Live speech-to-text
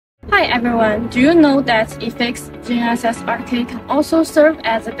Hi everyone, do you know that EFIX GNSS RTK can also serve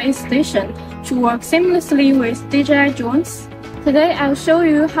as a base station to work seamlessly with DJI drones? Today I'll show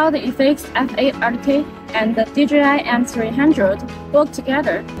you how the EFIX F8 RTK and the DJI M300 work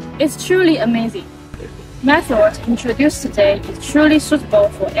together. It's truly amazing. The method introduced today is truly suitable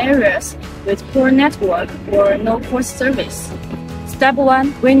for areas with poor network or no port service. Step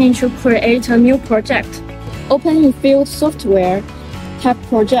 1. We need to create a new project. Open eField software. Tap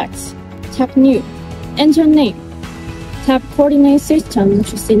Projects, tap New, enter name, tap Coordinate System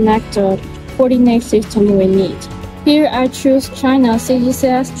to select the coordinate system we need. Here I choose China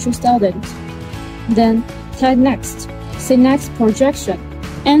CGCS 2000. Then tap Next, select Projection,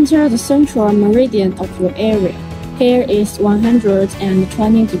 enter the central meridian of your area. Here is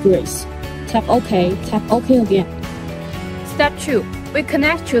 120 degrees. Tap OK again. Step 2. We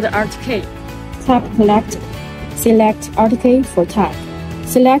connect to the RTK. Tap Collect, select RTK for type.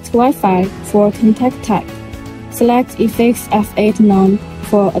 Select Wi-Fi for contact type. Select EFIX F8 None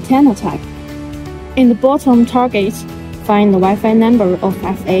for antenna type. In the bottom target, find the Wi-Fi number of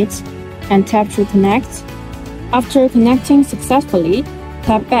F8 and tap to connect. After connecting successfully,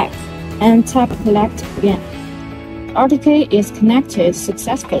 tap back and tap Collect again. RTK is connected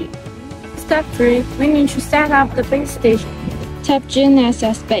successfully. Step 3. We need to set up the base station. Tap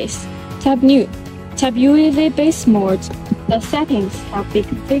GNSS Base. Tap New. Tap UAV Base Mode. The settings have been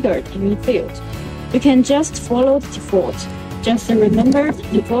configured in eField. You can just follow the default. Just remember the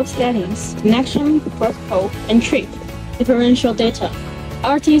default settings, connection, protocol, and trip, differential data,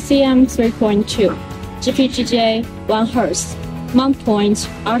 RTCM 3.2, GPGJ 1 Hz, mount point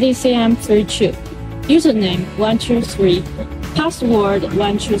RTCM 32, username 123, password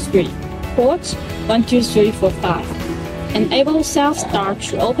 123, port 12345. Enable self-start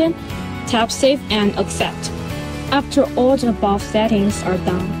to open, tap Save and Accept. After all the above settings are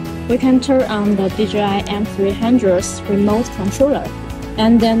done, we can turn on the DJI M300's remote controller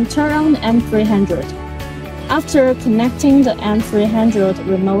and then turn on the M300. After connecting the M300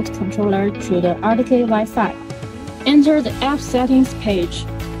 remote controller to the RTK Wi-Fi, enter the app settings page.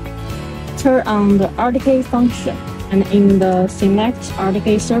 Turn on the RTK function and in the Select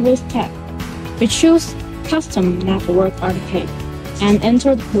RTK Service tab, we choose Custom Network RTK and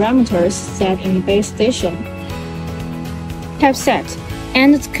enter the parameters set in base station. Tap Set,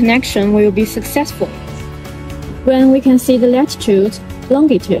 and the connection will be successful. When we can see the latitude,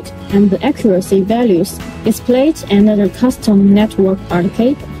 longitude, and the accuracy values displayed under the custom network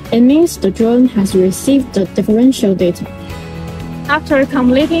RTK, it means the drone has received the differential data. After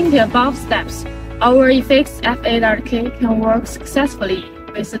completing the above steps, our EFIX F8 RTK can work successfully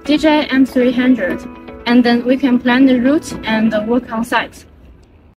with the DJI M300, and then we can plan the route and work on site.